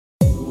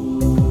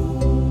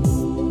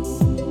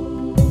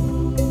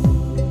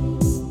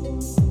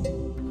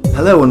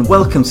Hello and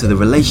welcome to the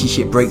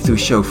Relationship Breakthrough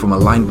Show from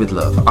Aligned with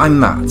Love. I'm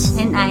Matt.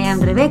 And I am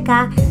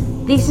Rebecca.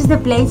 This is the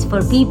place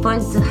for people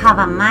to have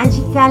a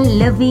magical,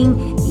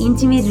 loving,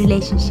 intimate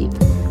relationship.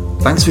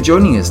 Thanks for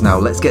joining us. Now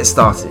let's get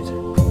started.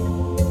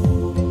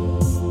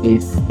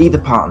 If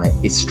either partner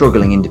is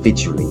struggling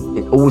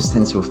individually, it always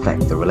tends to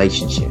affect the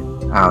relationship,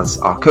 as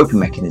our coping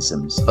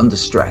mechanisms under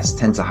stress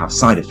tend to have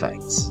side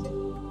effects.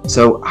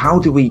 So how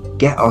do we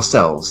get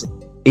ourselves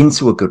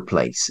into a good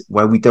place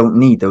where we don't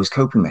need those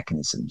coping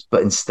mechanisms,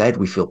 but instead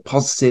we feel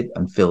positive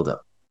and filled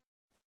up?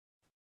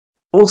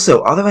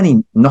 Also, are there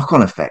any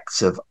knock-on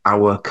effects of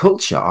our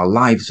culture, our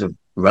lives of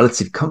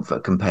relative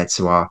comfort compared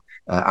to our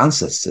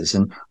ancestors,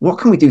 and what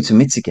can we do to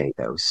mitigate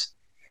those?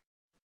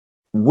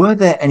 Were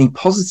there any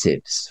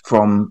positives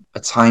from a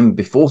time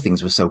before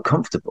things were so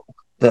comfortable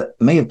that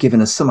may have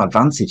given us some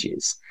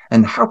advantages,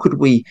 and how could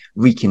we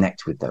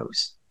reconnect with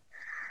those?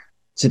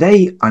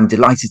 Today, I'm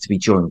delighted to be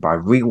joined by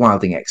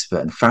rewilding expert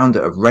and founder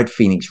of Red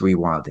Phoenix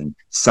Rewilding,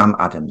 Sam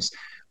Adams,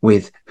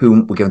 with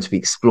whom we're going to be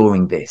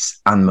exploring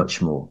this and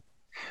much more.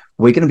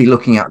 We're going to be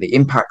looking at the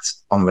impact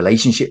on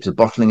relationships of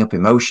bottling up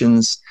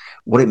emotions,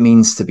 what it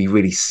means to be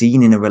really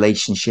seen in a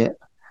relationship,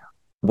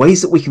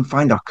 ways that we can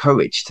find our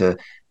courage to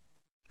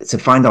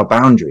find our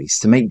boundaries,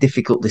 to make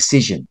difficult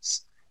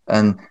decisions,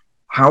 and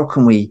how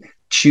can we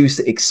choose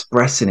to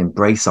express and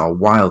embrace our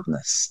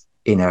wildness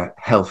in a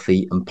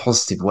healthy and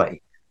positive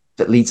way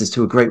that leads us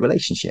to a great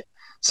relationship.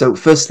 So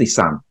firstly,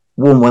 Sam,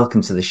 warm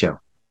welcome to the show.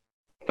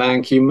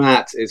 Thank you,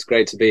 Matt. It's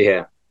great to be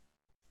here.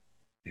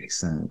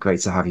 Excellent. Great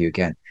to have you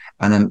again.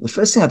 And the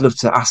first thing I'd love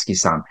to ask you,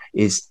 Sam,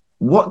 is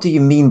what do you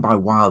mean by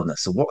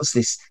wildness? Or what's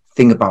this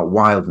thing about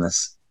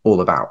wildness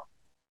all about?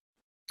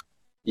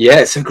 Yeah,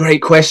 it's a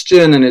great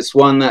question, and it's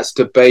one that's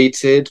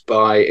debated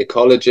by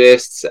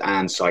ecologists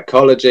and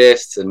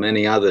psychologists and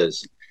many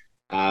others.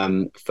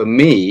 For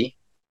me,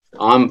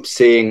 I'm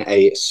seeing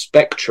a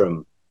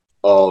spectrum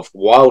of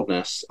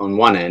wildness on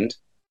one end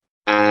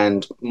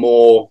and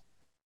more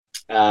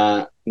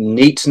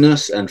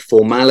neatness and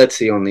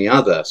formality on the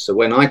other. So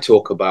when I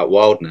talk about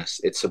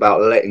wildness, it's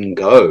about letting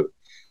go.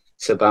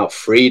 It's about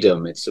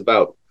freedom. It's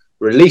about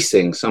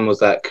releasing some of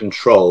that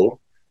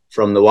control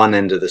from the one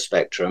end of the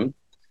spectrum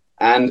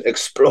and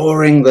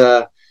exploring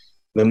the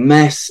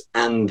mess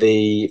and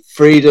the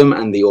freedom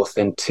and the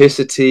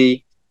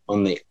authenticity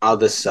on the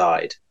other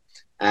side.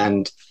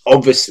 And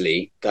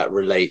obviously that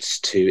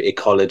relates to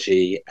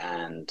ecology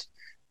and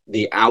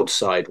the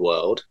outside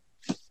world,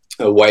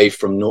 away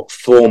from not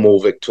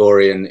formal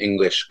Victorian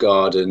English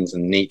gardens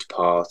and neat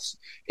paths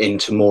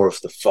into more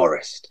of the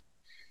forest.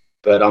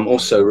 But I'm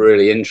also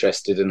really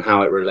interested in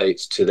how it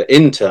relates to the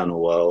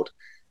internal world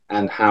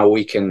and how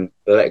we can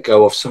let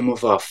go of some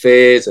of our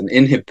fears and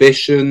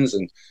inhibitions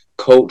and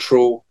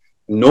cultural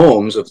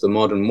norms of the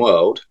modern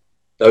world,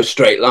 those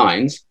straight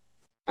lines,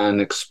 and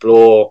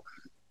explore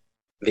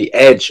the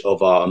edge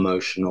of our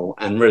emotional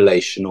and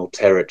relational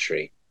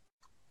territory.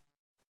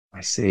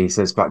 I see.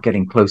 So it's about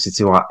getting closer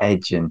to our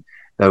edge and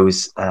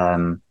those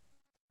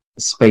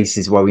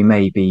spaces where we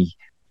may be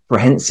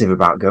apprehensive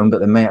about going, but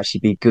there may actually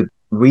be good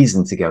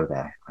reason to go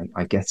there.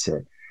 I get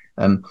it.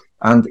 And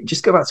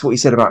just go back to what you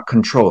said about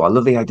control. I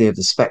love the idea of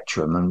the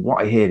spectrum. And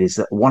what I hear is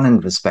that at one end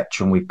of the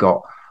spectrum, we've got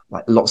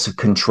like lots of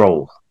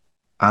control.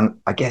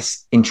 And I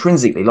guess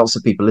intrinsically, lots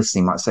of people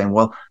listening might say,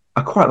 well,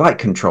 I quite like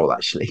control,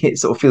 actually. It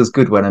sort of feels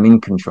good when I'm in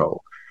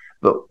control.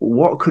 But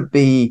what could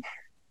be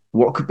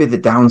the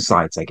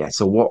downsides, I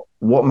guess, or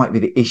what might be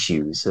the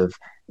issues of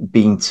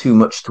being too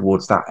much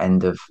towards that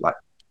end of like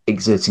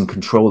exerting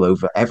control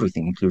over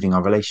everything, including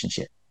our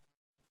relationship?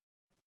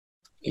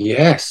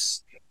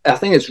 Yes, I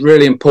think it's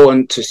really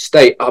important to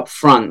state up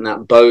front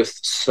that both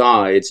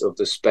sides of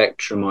the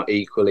spectrum are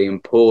equally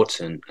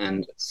important.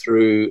 And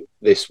through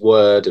this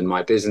word and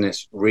my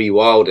business,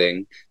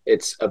 Rewilding,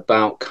 it's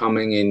about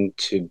coming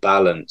into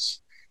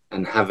balance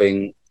and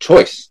having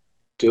choice.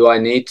 Do I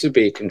need to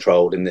be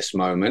controlled in this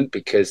moment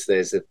because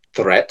there's a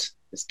threat,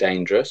 it's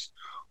dangerous,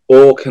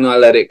 or can I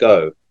let it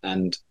go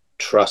and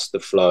trust the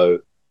flow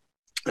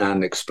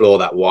and explore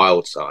that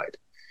wild side?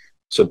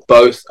 So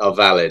both are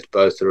valid,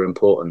 both are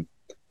important.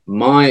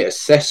 My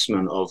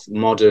assessment of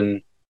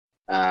modern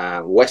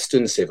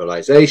Western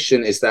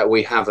civilization is that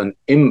we have an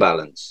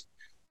imbalance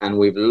and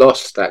we've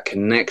lost that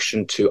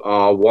connection to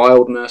our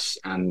wildness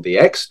and the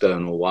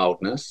external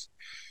wildness.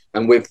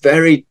 And we're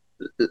very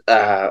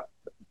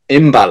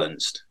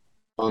imbalanced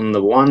on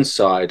the one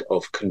side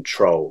of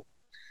control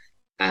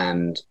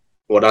and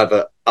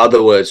whatever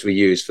other words we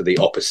use for the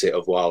opposite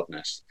of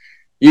wildness.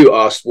 You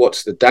asked,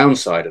 what's the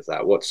downside of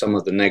that? What's some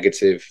of the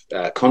negative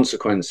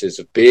consequences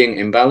of being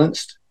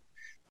imbalanced?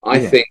 I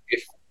think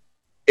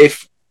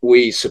if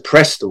we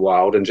suppress the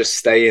wild and just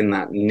stay in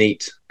that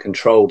neat,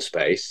 controlled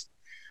space,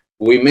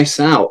 we miss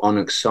out on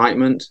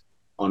excitement,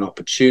 on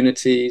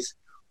opportunities,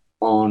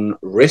 on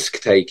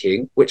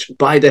risk-taking, which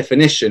by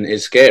definition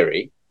is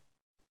scary.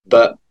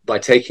 But by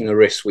taking a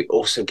risk, we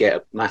also get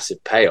a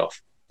massive payoff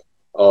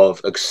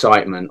of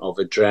excitement, of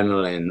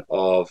adrenaline,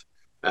 of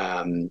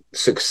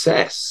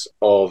success,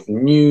 of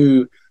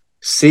new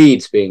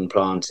seeds being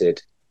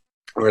planted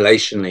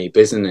relationally,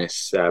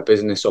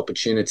 business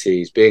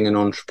opportunities, being an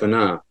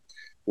entrepreneur,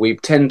 we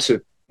tend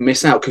to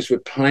miss out because we're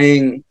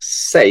playing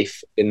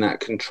safe in that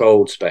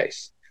controlled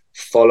space, I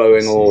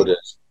following see.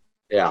 orders.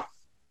 Yeah.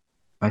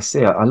 I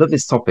see. I love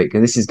this topic,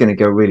 and this is going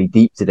to go really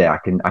deep today. I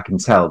can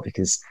tell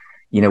because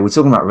we're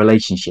talking about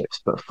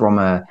relationships, but from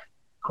a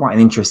quite an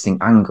interesting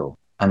angle.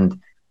 And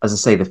as I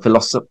say,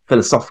 the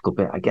philosophical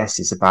bit, I guess,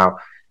 is about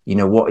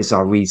what is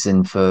our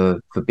reason for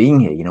being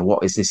here?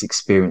 What is this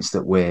experience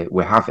that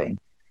we're having?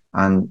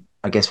 And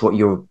I guess what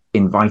you're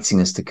inviting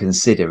us to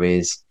consider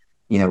is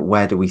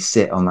where do we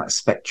sit on that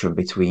spectrum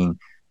between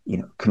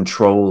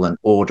control and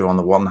order on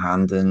the one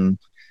hand, and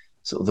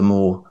sort of the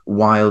more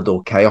wild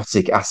or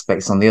chaotic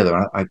aspects on the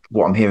other.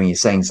 What I'm hearing you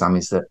saying, Sam,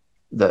 is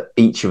that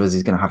each of us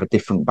is going to have a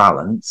different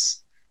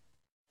balance,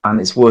 and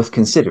it's worth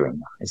considering.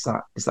 Is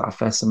that a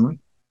fair summary?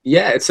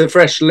 Yeah, it's a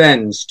fresh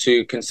lens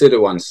to consider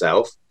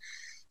oneself.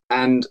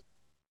 And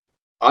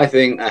I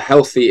think a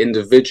healthy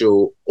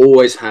individual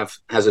always has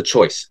a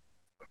choice.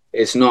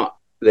 It's not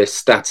this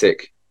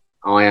static,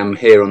 I am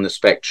here on the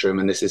spectrum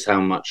and this is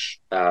how much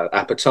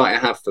appetite I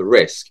have for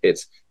risk.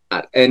 It's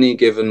at any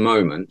given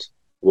moment,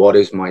 what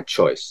is my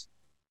choice?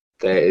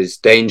 There is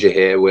danger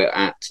here. We're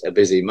at a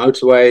busy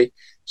motorway,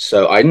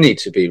 so I need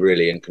to be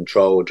really in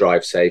control,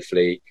 drive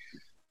safely.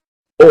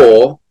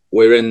 Or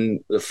we're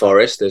in the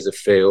forest, there's a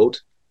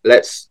field.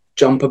 Let's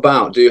jump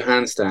about, do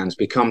handstands,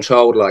 become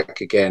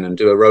childlike again and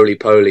do a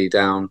roly-poly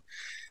down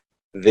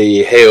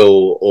the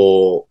hill,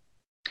 or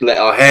let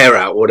our hair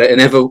out,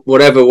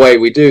 whatever way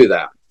we do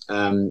that.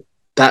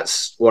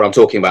 That's what I'm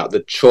talking about,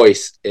 the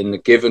choice in the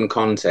given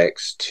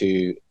context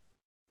to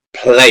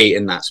play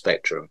in that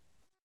spectrum.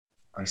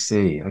 I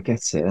see. I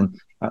get it. And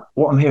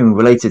what I'm hearing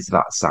related to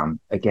that, Sam,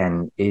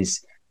 again,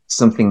 is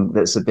something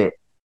that's a bit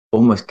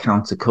almost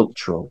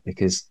countercultural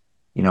because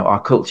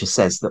our culture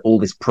says that all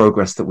this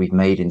progress that we've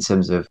made in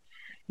terms of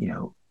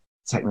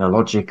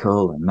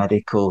technological and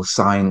medical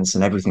science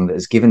and everything that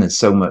has given us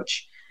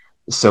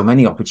so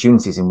many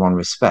opportunities in one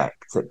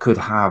respect that could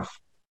have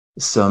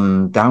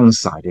some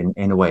downside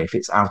in a way if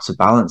it's out of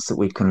balance, that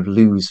we'd kind of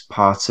lose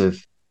part of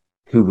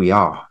who we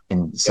are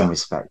in some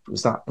respect.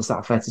 Is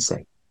that fair to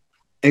say?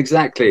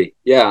 Exactly.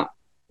 Yeah.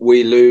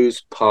 We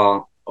lose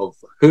part of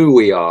who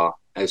we are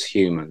as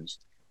humans.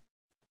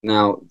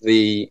 Now,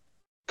 the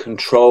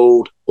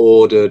controlled,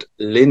 ordered,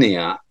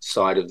 linear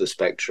side of the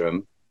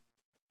spectrum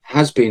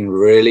has been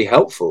really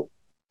helpful.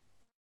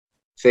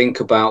 Think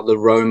about the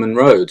Roman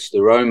roads.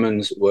 The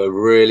Romans were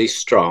really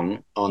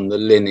strong on the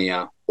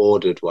linear,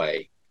 ordered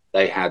way.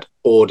 They had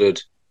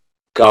ordered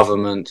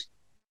government,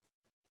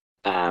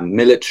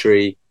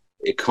 military,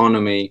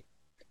 economy,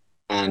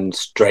 and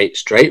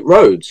straight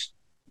roads.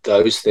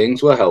 Those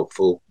things were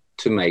helpful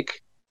to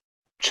make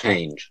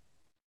change.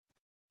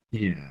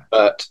 Yeah.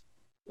 But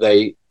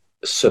they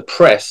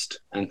suppressed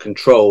and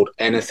controlled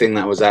anything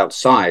that was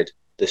outside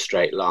the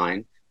straight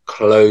line,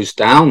 closed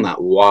down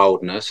that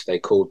wildness. They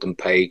called them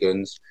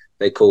pagans,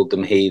 they called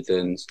them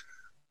heathens,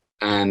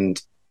 and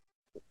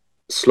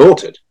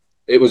slaughtered.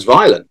 It was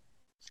violent.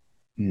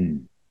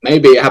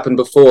 Maybe it happened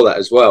before that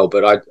as well,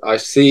 but I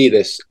see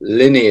this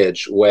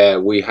lineage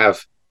where we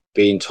have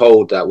been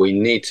told that we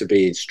need to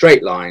be in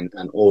straight line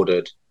and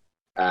ordered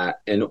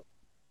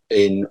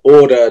in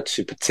order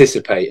to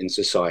participate in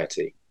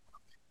society.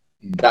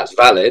 That's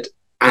valid,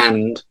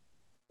 and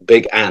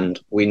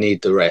we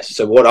need the rest.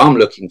 So what I'm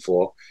looking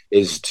for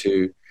is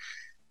to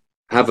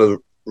have a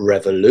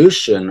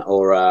revolution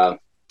or a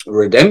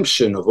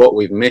redemption of what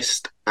we've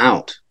missed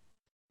out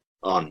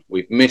on.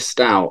 We've missed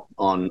out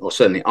on, or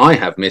certainly I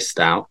have missed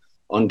out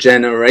on,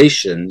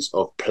 generations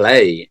of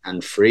play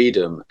and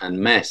freedom and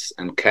mess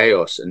and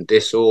chaos and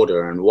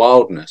disorder and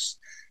wildness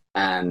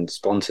and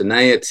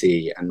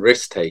spontaneity and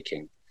risk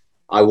taking.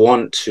 I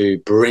want to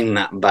bring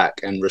that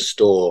back and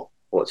restore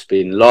what's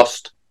been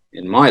lost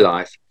in my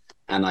life,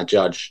 and I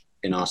judge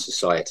in our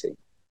society.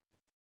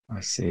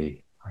 I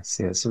see.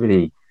 It's a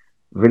really,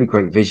 really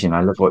great vision.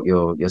 I love what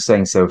you're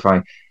saying. So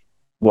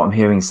what I'm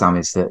hearing, Sam,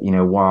 is that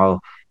while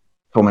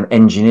from an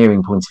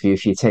engineering point of view,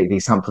 if you take the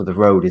example of the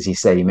road, as you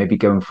say, maybe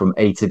going from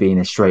A to B in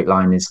a straight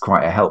line is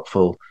quite a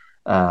helpful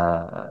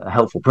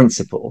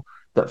principle.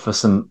 That for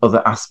some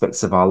other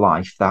aspects of our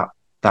life,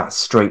 that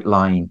straight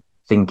line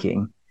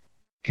thinking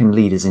can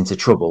lead us into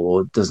trouble,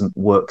 or doesn't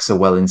work so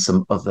well in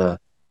some other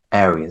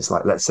areas,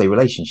 like let's say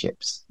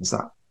relationships.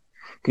 Can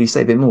you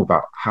say a bit more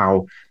about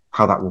how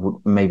that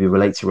would maybe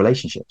relate to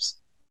relationships?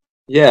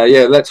 Yeah,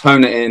 let's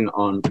hone it in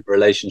on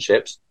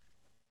relationships.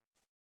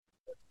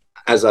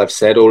 As I've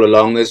said all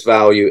along, there's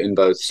value in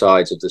both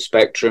sides of the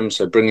spectrum.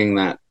 So bringing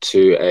that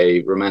to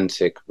a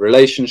romantic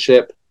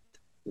relationship,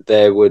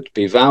 there would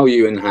be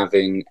value in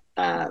having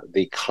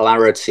the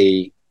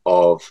clarity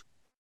of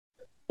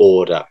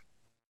order.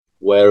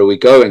 Where are we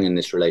going in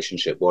this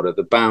relationship? What are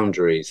the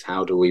boundaries?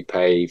 How do we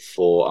pay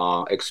for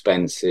our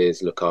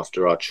expenses, look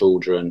after our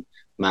children,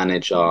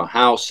 manage our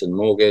house and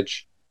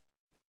mortgage?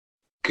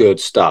 Good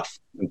stuff,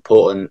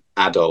 important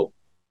adult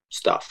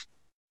stuff.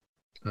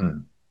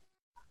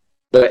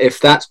 But if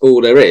that's all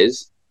there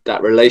is,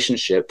 that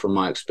relationship, from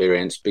my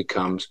experience,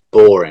 becomes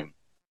boring,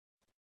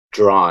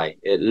 dry.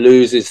 It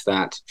loses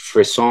that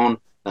frisson,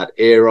 that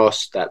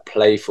eros, that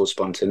playful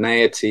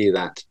spontaneity,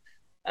 that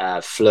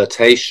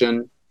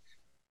flirtation.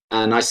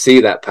 And I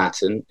see that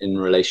pattern in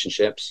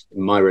relationships,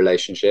 in my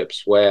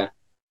relationships, where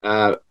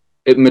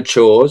it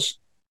matures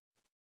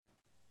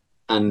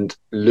and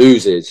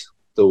loses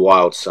the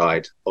wild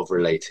side of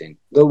relating,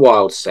 the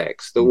wild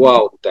sex, the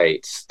wild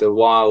dates, the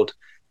wild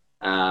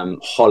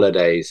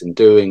holidays, and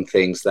doing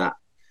things that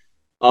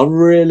are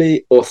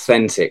really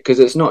authentic. Because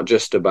it's not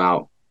just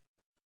about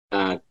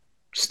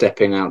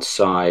stepping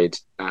outside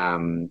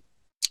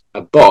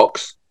a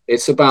box,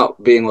 it's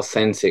about being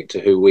authentic to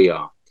who we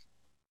are.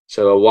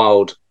 So a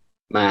wild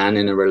man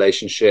in a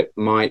relationship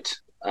might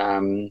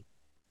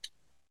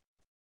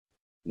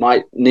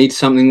need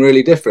something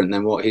really different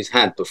than what he's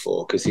had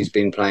before, because he's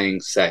been playing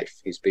safe,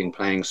 he's been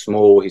playing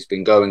small, he's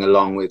been going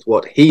along with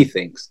what he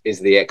thinks is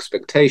the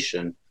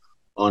expectation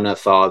on a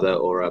father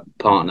or a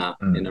partner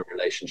in a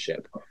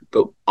relationship.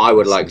 But I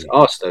would like to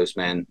ask those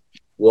men,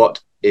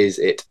 what is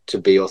it to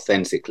be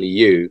authentically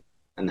you,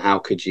 and how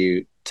could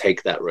you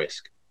take that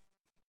risk?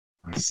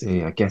 I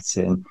see, I get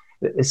it. And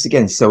this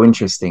again is so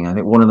interesting. I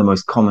think one of the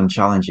most common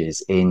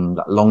challenges in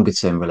longer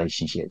term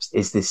relationships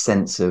is this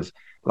sense of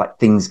like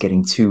things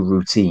getting too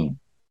routine,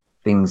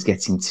 things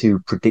getting too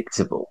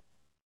predictable.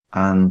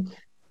 And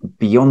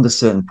beyond a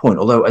certain point,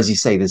 although as you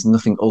say, there's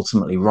nothing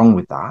ultimately wrong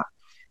with that,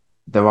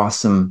 there are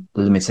some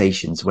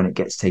limitations when it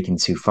gets taken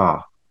too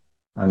far.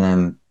 And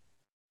then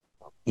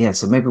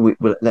so maybe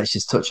let's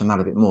just touch on that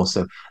a bit more.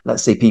 So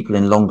let's say people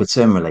in longer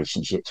term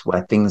relationships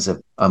where things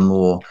are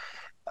more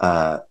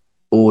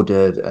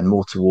ordered and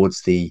more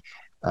towards the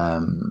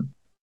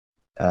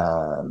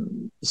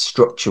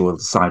structural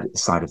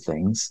side of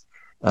things.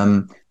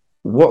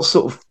 What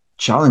sort of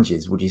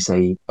challenges would you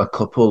say a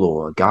couple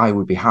or a guy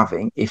would be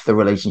having if the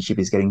relationship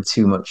is getting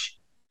too much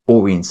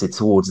oriented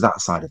towards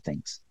that side of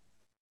things?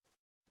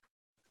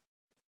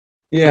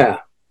 Yeah,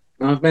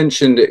 I've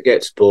mentioned it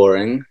gets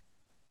boring.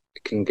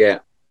 It can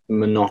get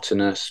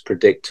monotonous,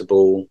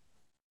 predictable.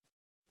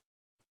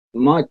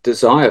 My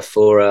desire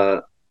for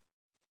a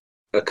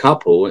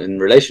couple in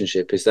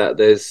relationship is that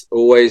there's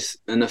always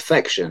an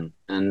affection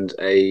and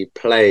a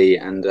play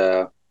and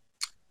a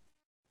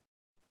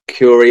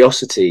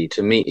curiosity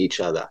to meet each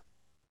other,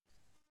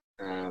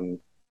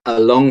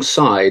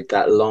 alongside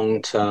that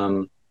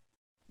long-term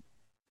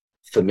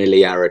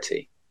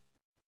familiarity.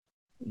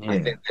 I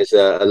think there's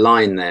a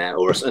line there,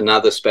 or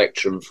another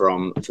spectrum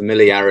from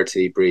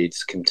familiarity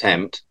breeds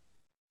contempt,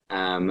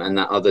 and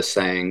that other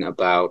saying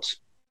about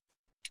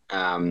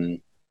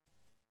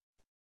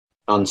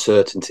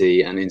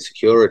uncertainty and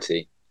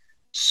insecurity.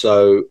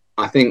 So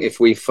I think if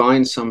we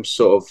find some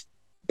sort of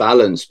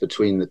balance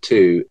between the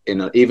two,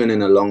 even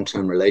in a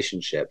long-term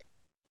relationship,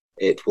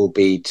 it will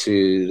be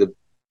to the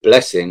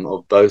blessing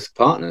of both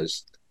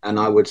partners. And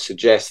I would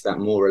suggest that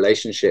more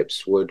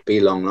relationships would be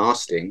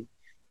long-lasting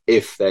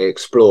if they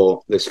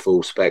explore this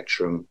full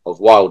spectrum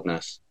of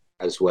wildness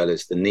as well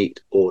as the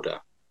neat order.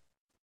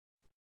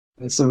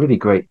 It's a really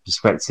great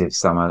perspective,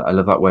 Sam. I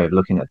love that way of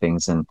looking at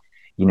things. And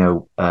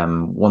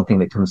one thing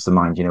that comes to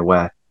mind,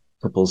 where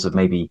couples have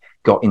maybe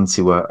got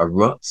into a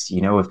rut,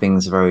 of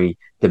things very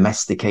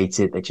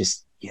domesticated. They're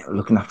just,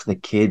 looking after the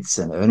kids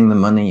and earning the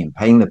money and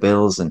paying the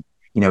bills, and,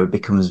 it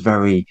becomes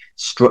very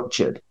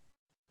structured.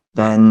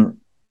 Then,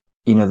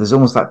 there's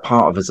almost like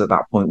part of us at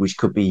that point, which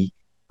could be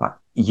like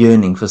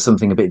yearning for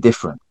something a bit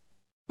different,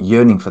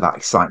 yearning for that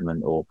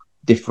excitement or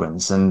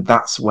difference. And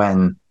that's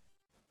when,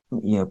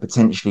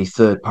 potentially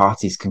third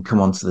parties can come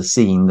onto the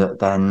scene that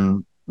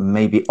then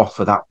maybe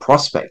offer that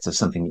prospect of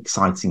something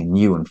exciting and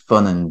new and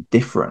fun and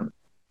different.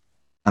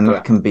 And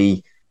that can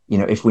be,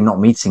 if we're not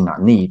meeting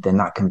that need, then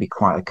that can be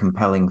quite a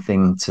compelling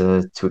thing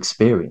to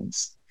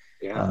experience.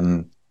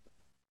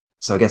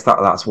 So I guess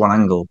that's one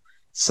angle to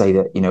say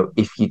that,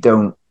 if you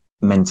don't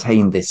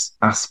maintain this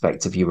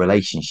aspect of your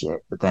relationship,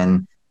 but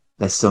then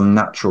there's some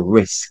natural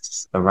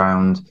risks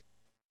around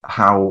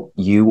how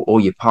you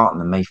or your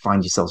partner may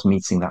find yourselves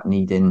meeting that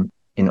need in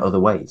other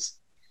ways.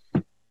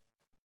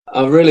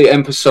 I really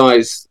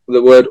emphasize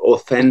the word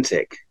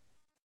authentic.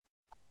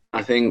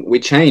 I think we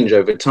change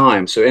over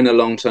time. So in a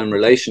long-term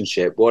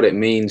relationship, what it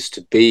means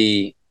to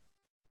be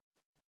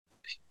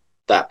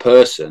that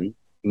person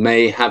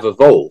may have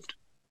evolved.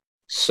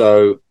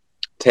 So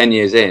 10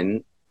 years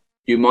in,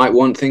 you might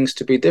want things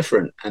to be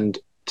different, and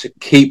to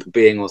keep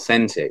being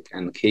authentic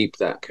and keep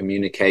that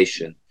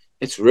communication.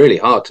 It's really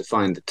hard to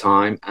find the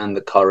time and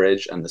the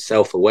courage and the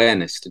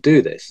self-awareness to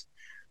do this.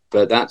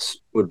 But that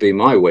would be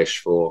my wish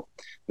for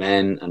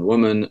men and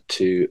women,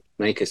 to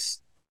make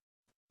us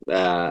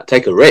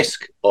take a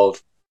risk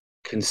of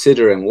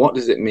considering, what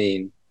does it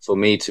mean for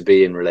me to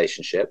be in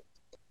relationship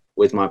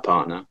with my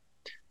partner,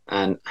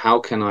 and how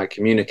can I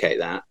communicate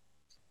that?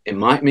 It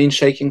might mean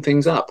shaking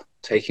things up,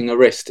 taking a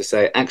risk to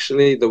say,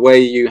 actually, the way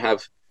you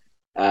have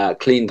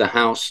cleaned the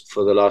house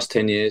for the last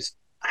 10 years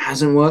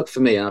hasn't worked for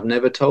me, and I've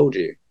never told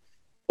you.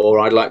 Or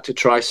I'd like to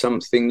try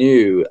something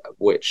new,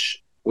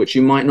 which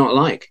you might not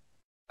like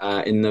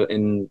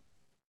in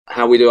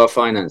how we do our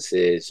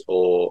finances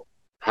or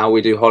how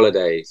we do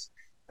holidays,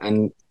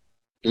 and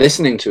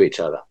listening to each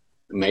other,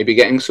 maybe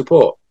getting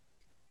support,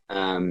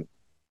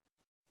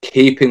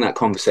 keeping that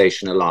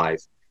conversation alive,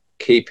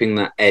 keeping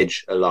that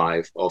edge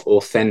alive of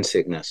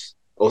authenticity,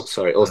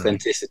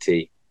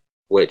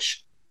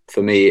 which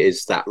for me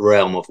is that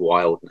realm of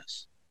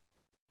wildness.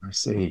 I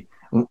see.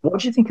 What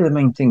do you think are the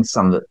main things,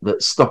 Sam,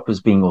 that stop us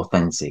being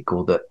authentic,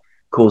 or that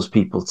cause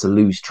people to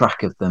lose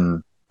track of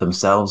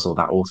themselves or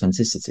that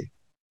authenticity?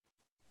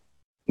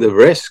 The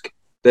risk,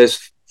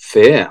 there's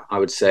fear, I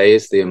would say,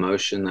 is the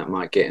emotion that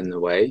might get in the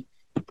way.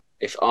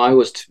 If I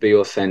was to be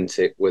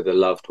authentic with a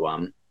loved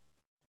one,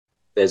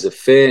 there's a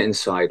fear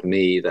inside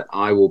me that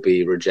I will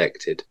be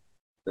rejected,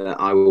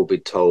 that I will be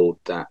told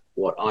that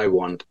what I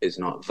want is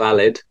not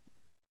valid,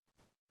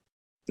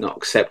 not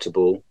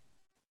acceptable,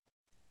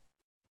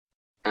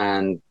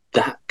 and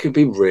that could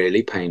be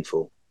really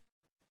painful,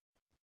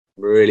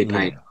 really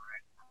painful.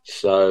 Yeah.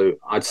 So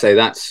I'd say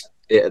that's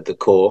it at the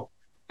core,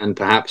 and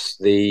perhaps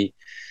the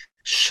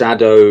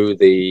shadow,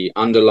 the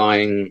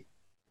underlying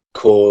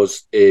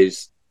cause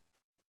is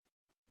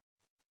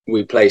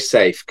we play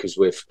safe because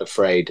we're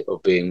afraid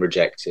of being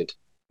rejected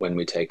when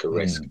we take a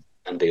risk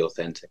and be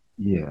authentic.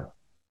 Yeah,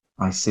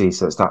 I see.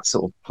 So it's that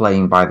sort of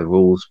playing by the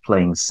rules,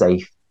 playing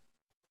safe,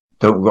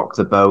 don't rock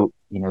the boat,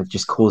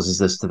 just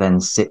causes us to then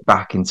sit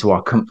back into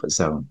our comfort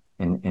zone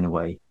in a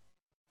way.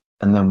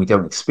 And then we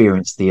don't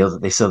experience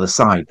this other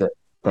side that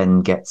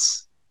then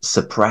gets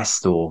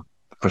suppressed or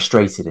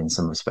frustrated in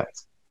some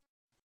respect.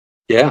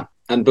 Yeah.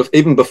 And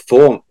even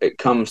before it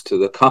comes to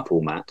the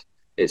couple, Matt,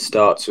 it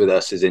starts with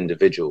us as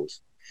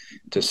individuals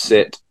to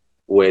sit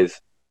with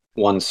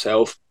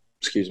oneself,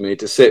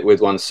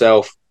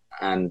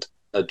 and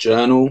a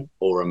journal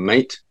or a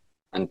mate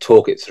and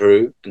talk it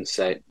through and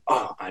say,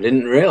 oh, I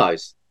didn't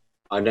realize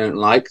I don't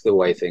like the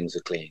way things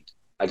are cleaned.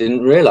 I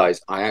didn't realize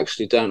I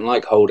actually don't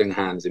like holding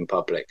hands in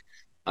public.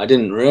 I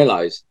didn't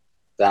realize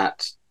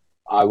that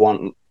I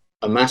want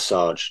a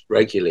massage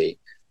regularly.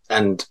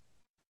 And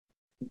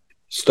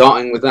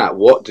starting with that,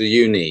 what do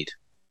you need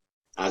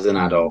as an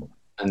adult?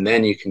 And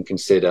then you can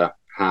consider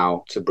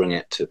how to bring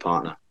it to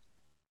partner.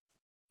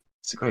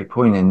 It's a great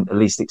point, and at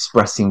least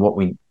expressing what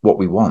we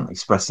want,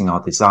 expressing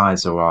our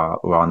desires or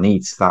our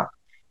needs. That,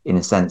 in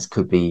a sense,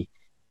 could be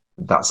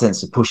that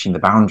sense of pushing the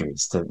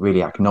boundaries to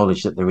really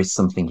acknowledge that there is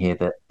something here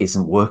that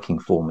isn't working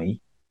for me,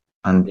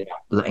 and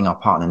letting our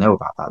partner know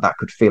about that. That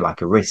could feel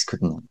like a risk,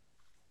 couldn't it?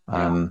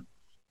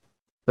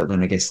 But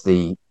then I guess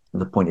the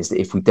point is that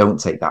if we don't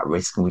take that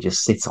risk and we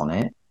just sit on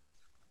it,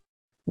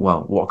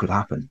 well, what could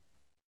happen?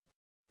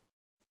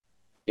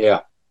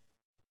 Yeah.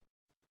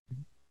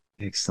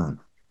 Excellent.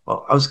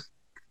 Well, I was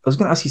going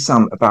to ask you,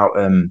 Sam, about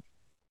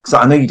because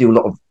I know you do a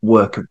lot of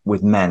work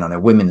with men. I know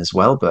women as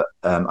well, but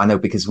I know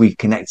because we've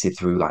connected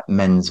through like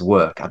men's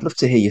work. I'd love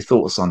to hear your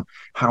thoughts on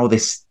how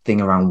this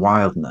thing around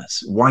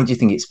wildness. Why do you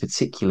think it's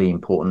particularly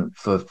important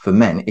for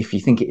men? If you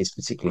think it is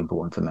particularly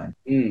important for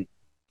men,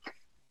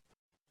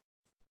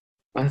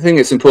 I think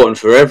it's important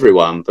for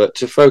everyone, but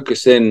to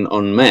focus in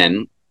on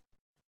men,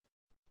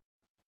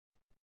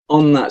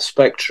 on that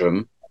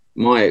spectrum,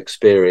 my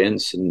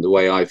experience and the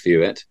way I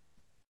view it,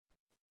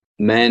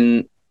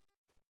 men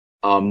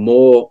are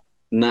more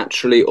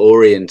naturally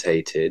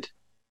orientated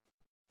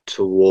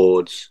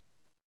towards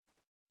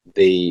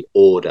the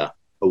order,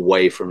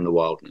 away from the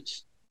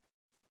wildness.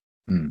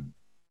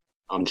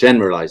 I'm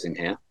generalizing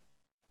here,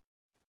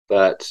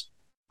 but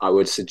I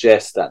would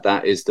suggest that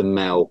that is the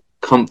male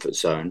comfort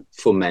zone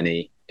for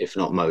many, if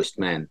not most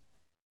men.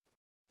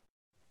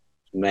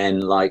 Men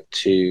like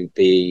to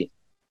be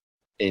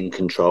in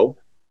control,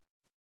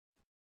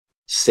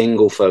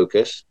 single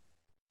focus,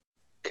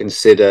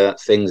 consider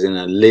things in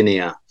a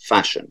linear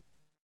fashion.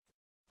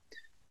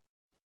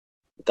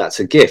 That's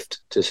a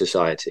gift to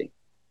society,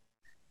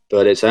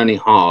 but it's only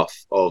half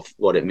of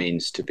what it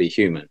means to be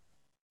human.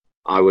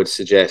 I would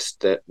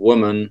suggest that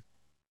women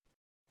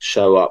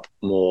show up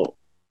more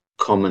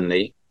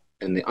commonly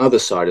in the other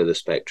side of the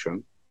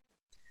spectrum,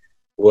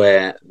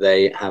 where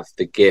they have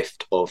the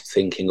gift of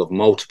thinking of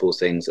multiple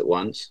things at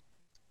once,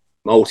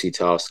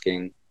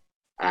 multitasking,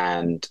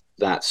 and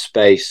that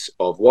space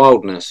of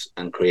wildness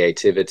and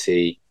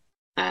creativity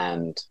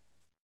and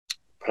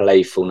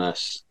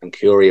playfulness and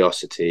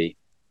curiosity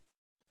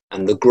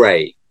and the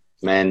grey.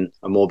 Men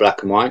are more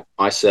black and white.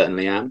 I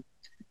certainly am.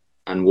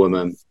 And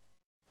women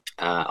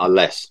are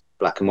less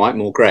black and white,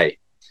 more grey.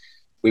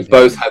 We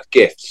both have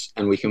gifts,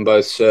 and we can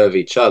both serve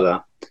each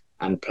other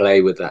and play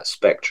with that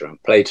spectrum,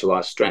 play to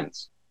our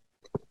strengths.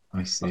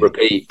 I see. I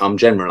repeat, I'm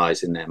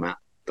generalizing there, Matt,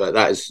 but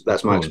that's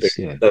my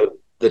experience. Yeah.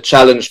 The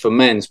challenge for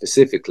men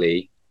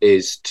specifically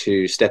is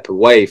to step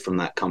away from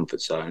that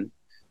comfort zone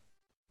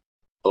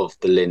of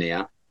the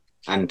linear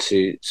and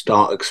to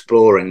start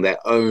exploring their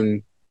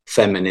own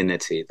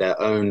femininity, their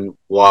own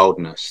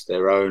wildness,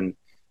 their own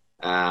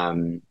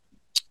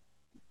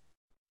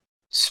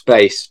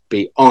space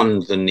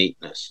beyond the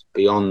neatness,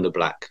 beyond the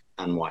black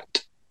and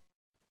white.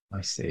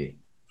 I see.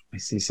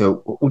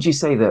 So would you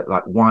say that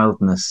like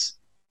wildness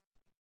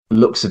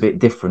looks a bit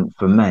different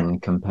for men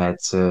compared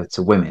to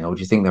women, or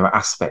do you think there are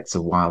aspects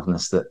of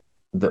wildness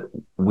that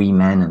we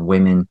men and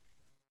women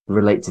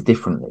relate to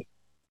differently?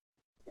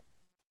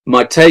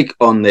 My take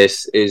on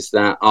this is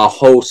that our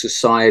whole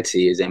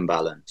society is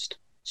imbalanced.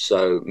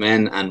 So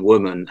men and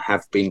women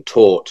have been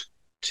taught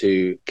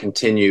to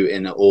continue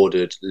in an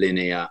ordered,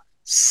 linear,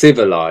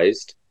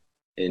 civilized,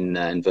 in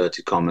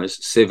inverted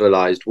commas,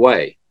 civilized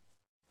way.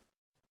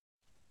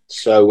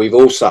 So we've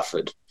all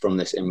suffered from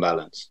this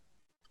imbalance.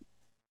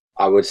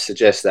 I would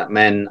suggest that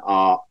men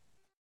are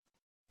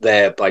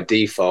there by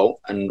default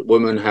and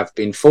women have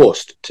been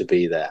forced to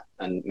be there.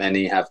 And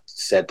many have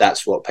said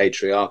that's what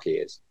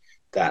patriarchy is,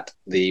 that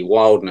the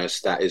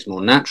wildness that is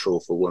more natural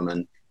for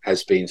women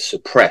has been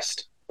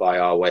suppressed by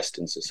our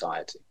Western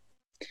society.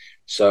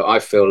 So I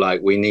feel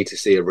like we need to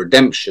see a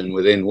redemption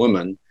within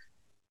women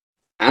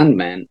and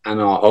men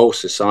and our whole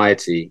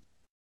society,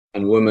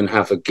 and women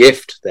have a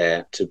gift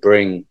there to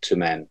bring to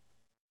men.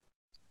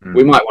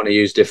 We might want to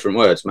use different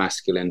words,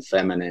 masculine,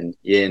 feminine,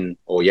 yin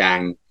or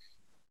yang.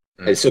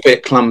 It's a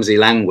bit clumsy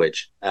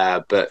language,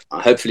 but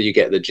hopefully you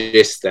get the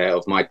gist there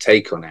of my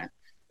take on it,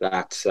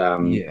 that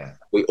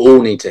we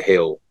all need to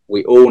heal.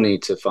 We all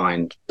need to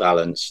find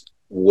balance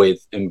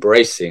with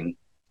embracing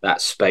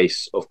that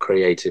space of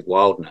creative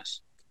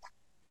wildness.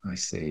 I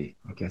see.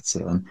 I get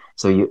it. And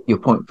so your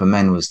point for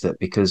men was that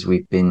because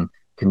we've been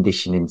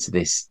conditioned into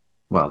this,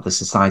 well, the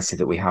society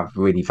that we have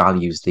really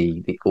values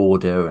the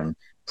order and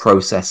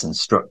process and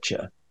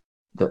structure,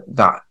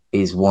 that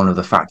is one of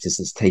the factors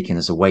that's taken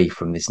us away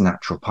from this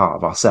natural part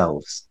of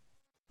ourselves.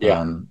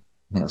 Yeah. I think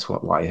that's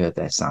what I heard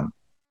there, Sam.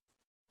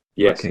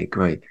 Yes. Okay,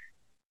 great.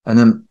 And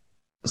then,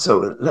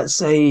 so let's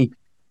say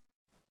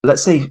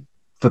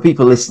for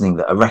people listening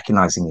that are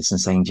recognizing this and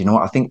saying, do you know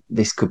what, I think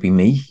this could be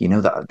me, you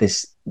know, that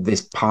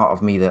this part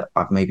of me that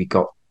I've maybe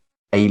got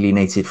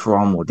alienated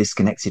from or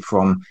disconnected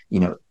from, you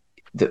know,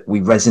 that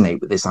we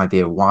resonate with this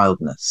idea of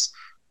wildness.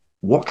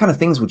 What kind of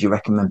things would you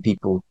recommend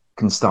people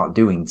can start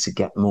doing to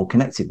get more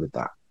connected with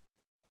that?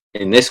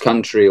 In this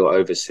country or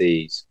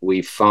overseas,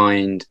 we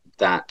find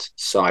that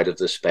side of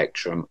the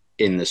spectrum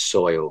in the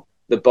soil,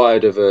 the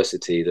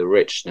biodiversity, the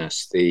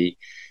richness, the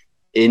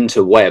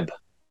interweb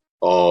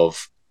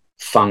of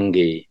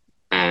fungi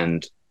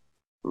and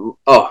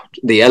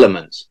the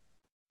elements.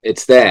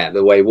 It's there,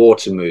 the way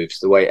water moves,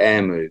 the way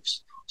air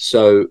moves.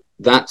 So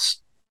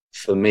that's,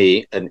 for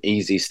me, an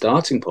easy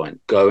starting point.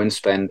 Go and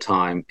spend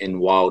time in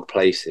wild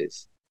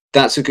places.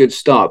 That's a good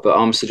start, but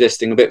I'm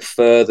suggesting a bit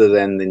further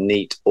than the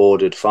neat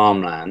ordered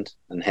farmland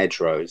and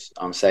hedgerows.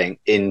 I'm saying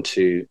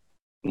into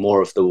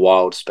more of the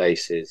wild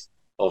spaces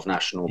of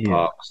national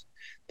parks,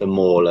 the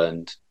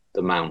moorland,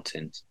 the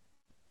mountains.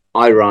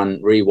 I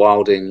run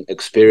rewilding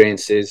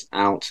experiences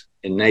out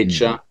in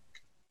nature,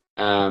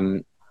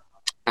 and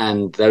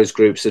those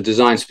groups are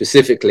designed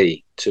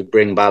specifically to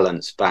bring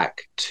balance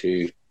back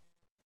to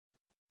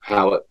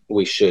how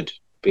we should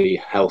be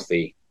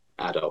healthy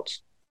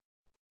adults.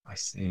 I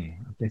see.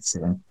 That's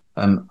it.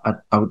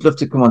 I would love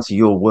to come on to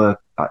your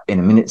work in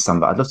a minute, Sam,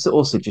 but I'd love to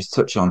also just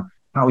touch on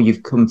how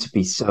you've come to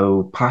be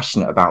so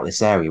passionate about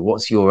this area.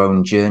 What's your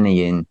own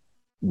journey in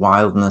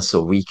wildness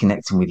or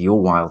reconnecting with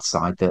your wild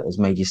side that has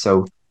made you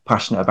so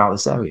passionate about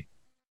this area?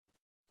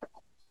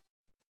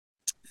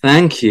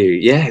 Thank you.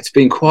 Yeah, it's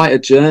been quite a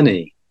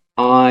journey.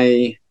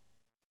 I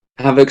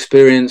have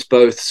experienced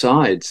both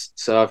sides.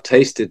 So I've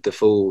tasted the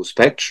full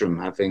spectrum,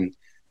 having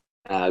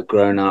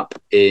grown up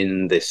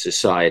in this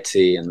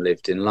society and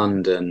lived in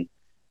London.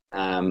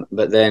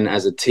 But then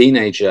as a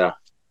teenager,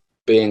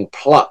 being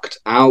plucked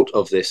out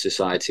of this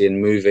society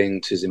and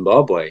moving to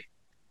Zimbabwe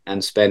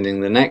and spending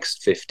the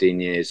next 15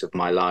 years of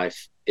my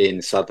life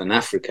in Southern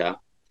Africa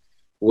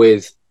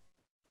with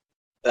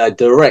a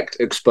direct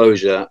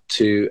exposure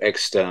to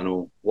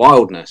external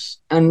wildness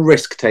and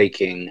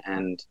risk-taking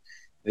and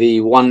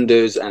the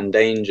wonders and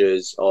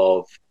dangers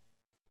of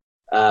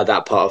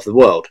that part of the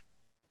world.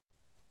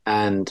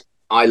 And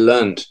I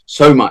learned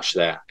so much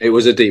there. It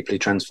was a deeply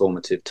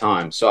transformative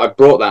time. So I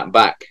brought that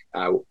back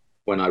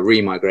when I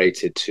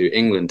remigrated to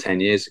England 10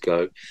 years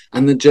ago,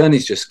 and the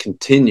journey's just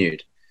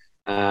continued.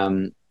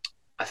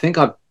 I think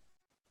I've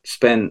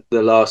spent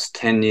the last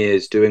 10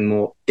 years doing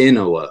more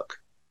inner work.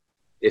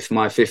 If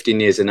my 15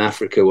 years in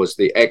Africa was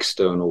the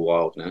external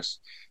wildness,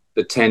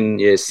 the 10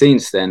 years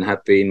since then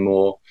have been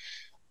more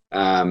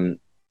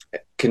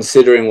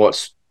considering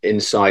what's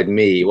inside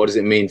me. What does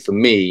it mean for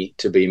me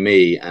to be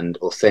me and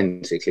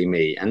authentically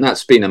me? And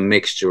that's been a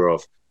mixture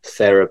of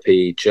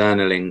therapy,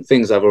 journaling,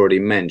 things I've already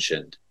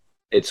mentioned.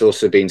 It's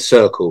also been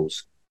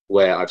circles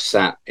where I've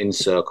sat in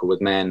circle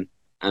with men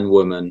and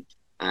women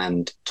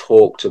and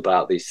talked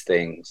about these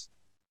things,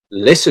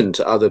 listened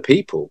to other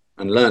people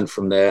and learned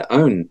from their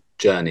own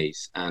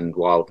journeys and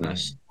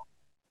wildness.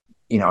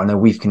 You know, I know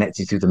we've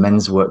connected through the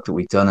men's work that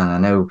we've done, and I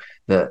know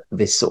that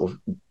this sort of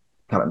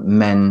kind of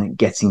men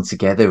getting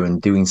together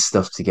and doing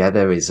stuff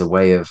together is a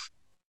way of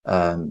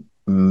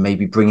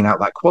maybe bringing out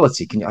that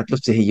quality. I'd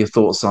love to hear your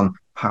thoughts on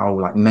how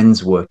like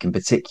men's work in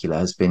particular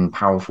has been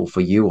powerful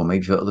for you or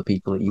maybe for other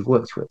people that you've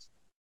worked with.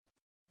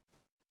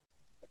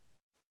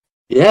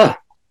 Yeah,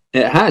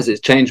 It has.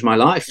 It's changed my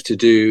life to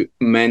do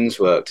men's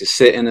work, to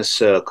sit in a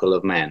circle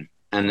of men.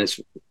 And it's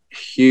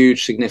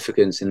huge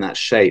significance in that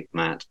shape,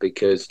 Matt,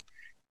 because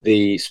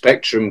the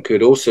spectrum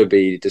could also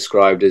be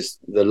described as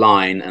the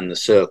line and the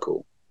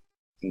circle.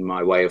 In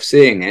my way of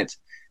seeing it,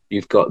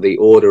 you've got the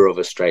order of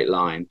a straight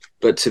line.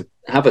 But to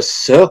have a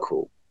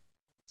circle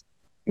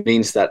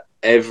means that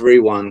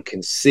everyone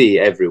can see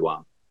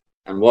everyone.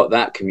 And what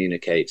that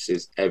communicates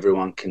is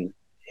everyone can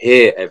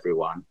hear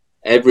everyone.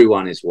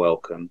 Everyone is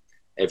welcome.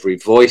 Every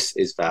voice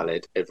is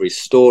valid. Every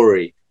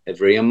story,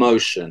 every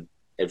emotion,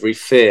 every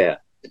fear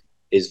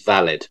is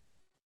valid.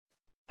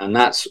 And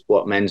that's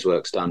what men's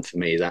work's done for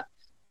me. That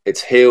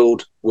it's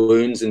healed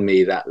wounds in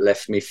me that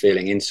left me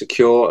feeling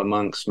insecure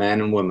amongst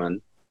men and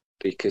women,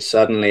 because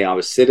suddenly I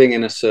was sitting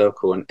in a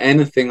circle and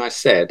anything I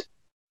said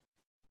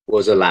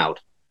was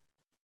allowed.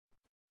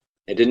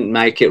 It didn't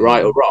make it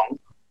right or wrong.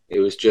 It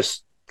was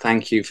just,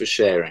 thank you for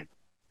sharing.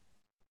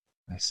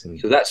 I see.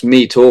 So that's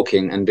me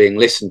talking and being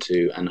listened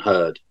to and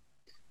heard.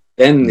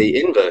 Then the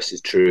inverse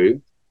is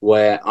true,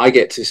 where I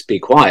get to be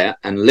quiet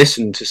and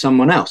listen to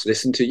someone else,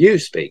 listen to you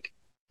speak,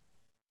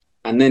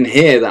 and then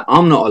hear that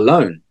I'm not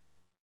alone,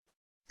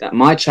 that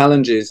my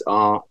challenges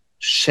are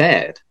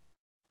shared,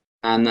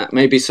 and that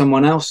maybe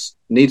someone else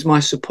needs my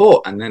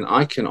support, and then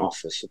I can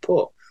offer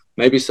support.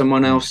 Maybe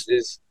someone else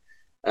is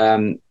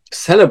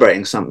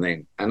celebrating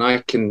something, and I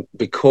can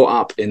be caught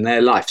up in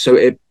their life. So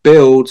it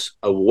builds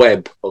a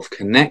web of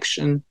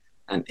connection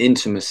and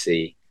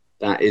intimacy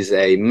that is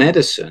a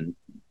medicine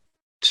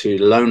to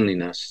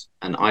loneliness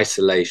and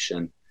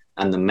isolation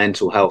and the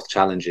mental health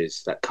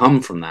challenges that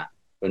come from that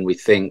when we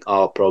think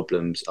our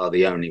problems are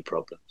the only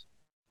problems.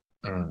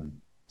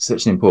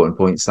 Such an important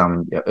point,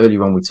 Sam.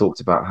 Earlier on, we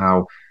talked about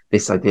how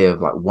this idea of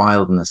like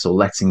wildness or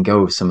letting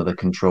go of some of the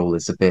control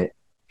is a bit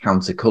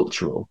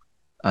countercultural.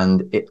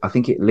 And I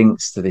think it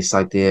links to this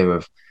idea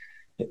of,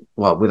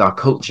 well, with our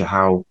culture,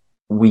 how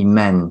we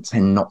men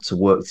tend not to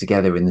work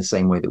together in the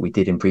same way that we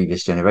did in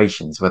previous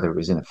generations, whether it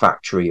was in a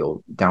factory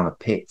or down a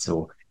pit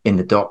or in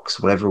the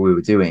docks, whatever we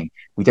were doing.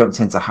 We don't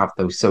tend to have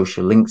those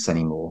social links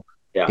anymore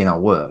in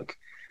our work.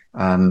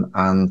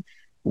 And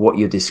what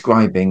you're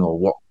describing, or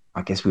what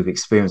I guess we've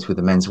experienced with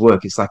the men's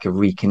work, it's like a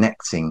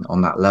reconnecting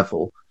on that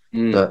level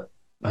that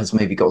has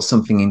maybe got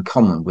something in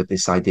common with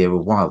this idea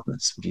of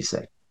wildness, would you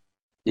say?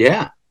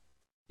 Yeah,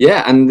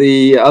 and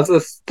the other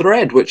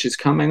thread which is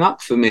coming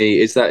up for me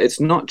is that it's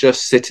not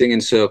just sitting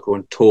in circle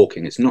and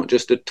talking. It's not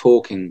just a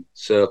talking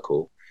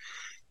circle.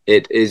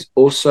 It is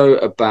also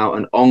about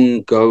an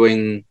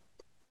ongoing,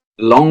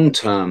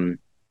 long-term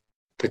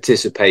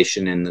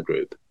participation in the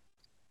group.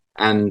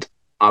 And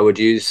I would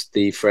use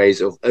the phrase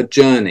of a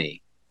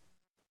journey,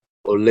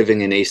 or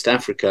living in East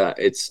Africa,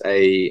 it's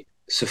a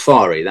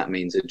safari. That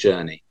means a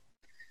journey.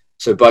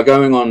 So by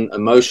going on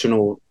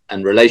emotional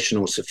and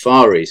relational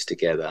safaris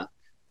together,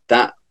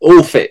 that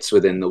all fits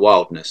within the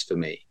wildness for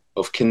me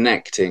of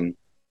connecting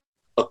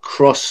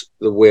across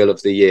the wheel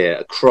of the year,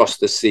 across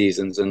the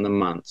seasons and the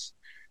months.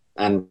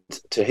 And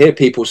to hear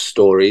people's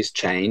stories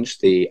change,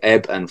 the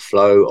ebb and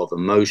flow of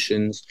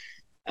emotions,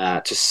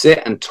 to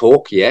sit and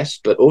talk, yes,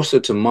 but also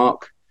to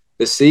mark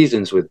the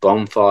seasons with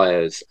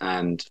bonfires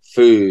and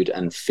food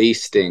and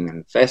feasting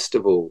and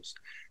festivals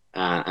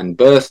and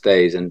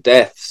birthdays and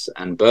deaths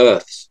and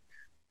births.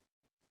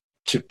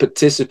 To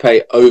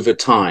participate over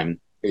time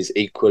is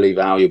equally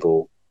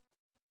valuable,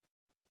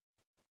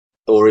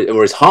 or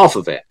is half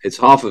of it. It's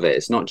half of it.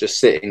 It's not just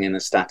sitting in a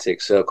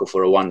static circle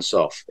for a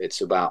once-off.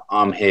 It's about,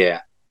 I'm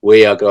here.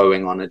 We are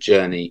going on a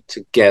journey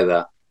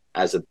together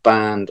as a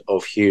band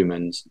of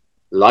humans,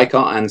 like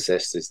our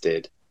ancestors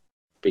did,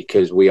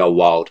 because we are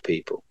wild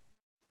people.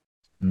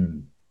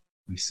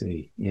 I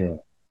see. Yeah,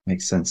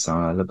 makes sense.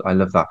 I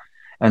love that.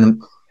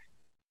 And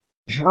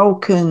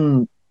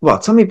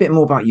tell me a bit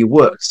more about your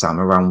work, Sam,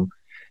 around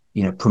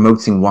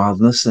promoting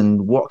wildness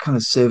and what kind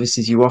of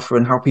services you offer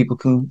and how people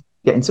can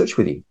get in touch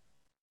with you.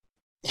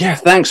 Yeah,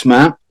 thanks,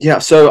 Matt. Yeah,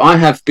 so I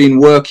have been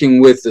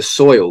working with the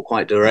soil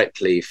quite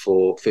directly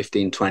for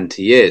 15,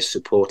 20 years,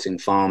 supporting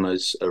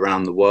farmers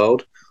around the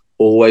world,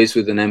 always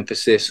with an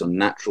emphasis on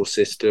natural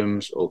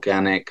systems,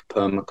 organic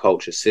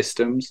permaculture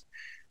systems.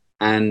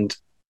 And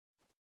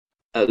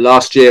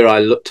last year,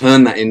 I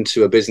turned that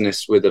into a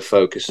business with a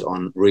focus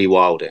on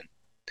rewilding.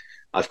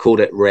 I've called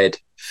it Red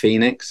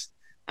Phoenix.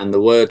 And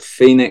the word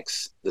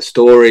phoenix, the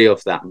story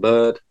of that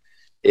bird,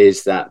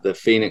 is that the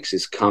phoenix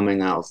is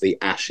coming out of the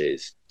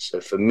ashes.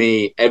 So for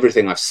me,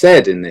 everything I've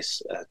said in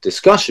this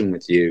discussion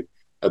with you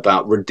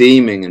about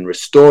redeeming and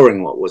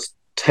restoring what was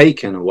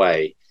taken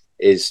away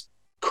is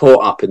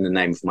caught up in the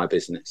name of my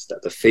business,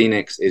 that the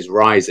phoenix is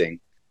rising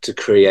to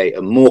create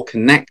a more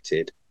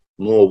connected,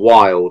 more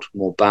wild,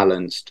 more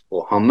balanced,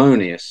 or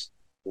harmonious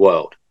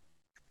world.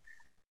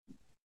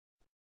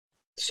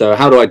 So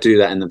how do I do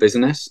that in the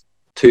business?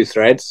 2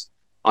 threads.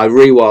 I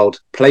rewild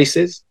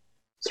places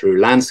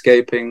through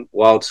landscaping,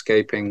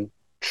 wildscaping,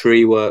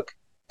 tree work,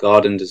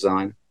 garden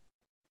design.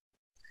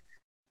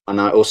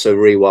 And I also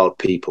rewild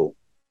people,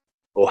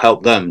 or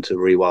help them to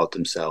rewild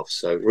themselves.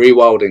 So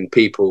rewilding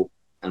people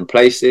and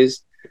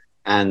places,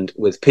 And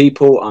with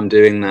people, I'm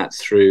doing that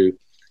through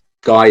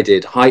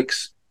guided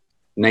hikes,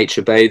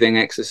 nature bathing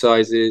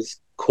exercises,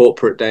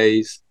 corporate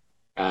days.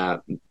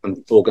 I'm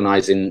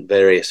organizing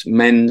various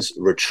men's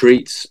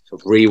retreats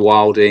of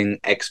rewilding,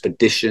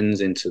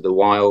 expeditions into the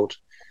wild,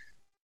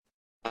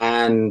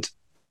 and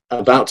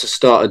about to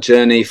start a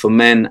journey for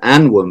men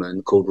and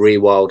women called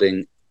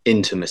Rewilding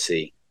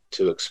Intimacy,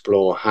 to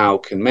explore how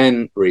can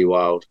men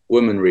rewild,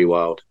 women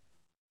rewild,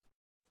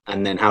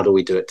 and then how do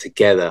we do it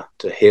together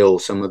to heal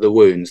some of the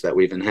wounds that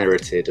we've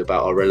inherited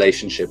about our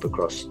relationship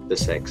across the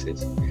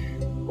sexes.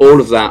 All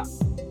of that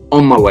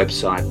on my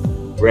website,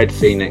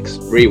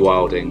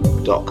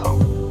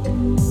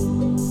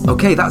 redphoenixrewilding.com.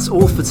 Okay, that's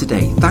all for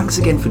today. Thanks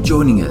again for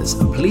joining us,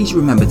 and please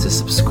remember to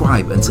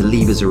subscribe and to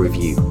leave us a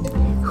review.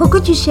 Who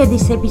could you share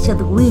this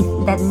episode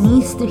with that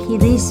needs to hear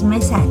this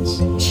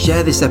message?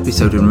 Share this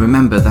episode and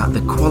remember that the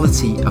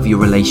quality of your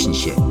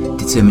relationship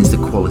determines the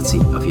quality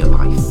of your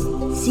life.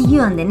 See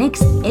you on the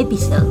next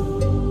episode.